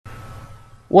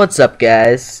What's up,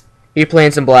 guys? You're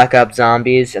playing some Black Ops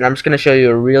Zombies, and I'm just going to show you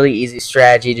a really easy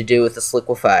strategy to do with the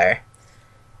Sliquifier.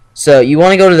 So, you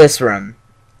want to go to this room,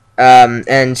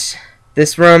 and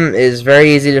this room is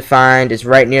very easy to find. It's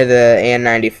right near the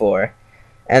AN-94.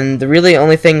 And the really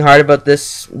only thing hard about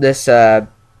this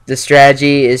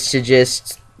strategy is to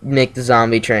just make the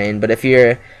zombie train. But if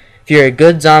you're a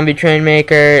good zombie train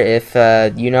maker, if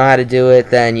you know how to do it,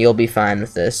 then you'll be fine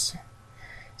with this.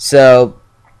 So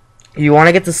you want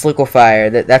to get the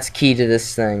Sliquifier. That's key to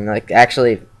this thing. Like,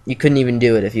 actually, you couldn't even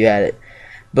do it if you had it.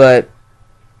 But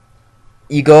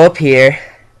you go up here.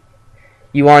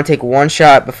 You want to take one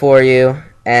shot before you,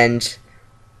 and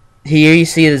here you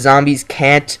see the zombies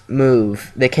can't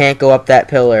move. They can't go up that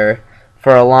pillar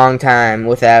for a long time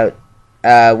without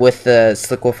with the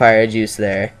Sliquifier juice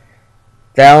there.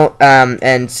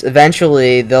 And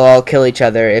eventually they'll all kill each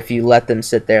other if you let them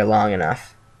sit there long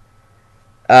enough.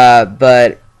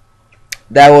 But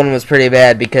that one was pretty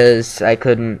bad because I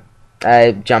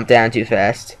jumped down too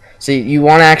fast. So you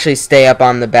want to actually stay up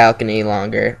on the balcony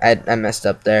longer. I messed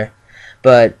up there.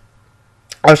 But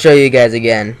I'll show you guys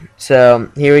again.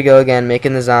 So here we go again,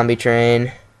 making the zombie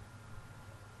train.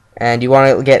 And you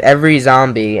want to get every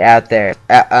zombie out there.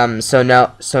 So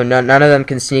none of them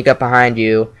can sneak up behind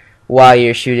you while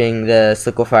you're shooting the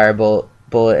Sliquifier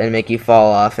bullet and make you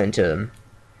fall off into them.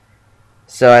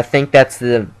 So I think that's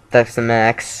the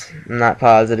max. I'm not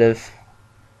positive,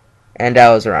 and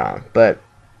I was wrong. But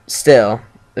still,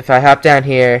 if I hop down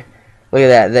here, look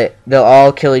at that. They'll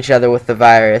all kill each other with the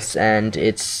virus, and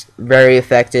it's very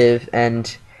effective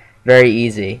and very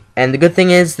easy. And the good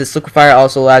thing is, the Sliquifier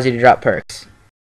also allows you to drop perks.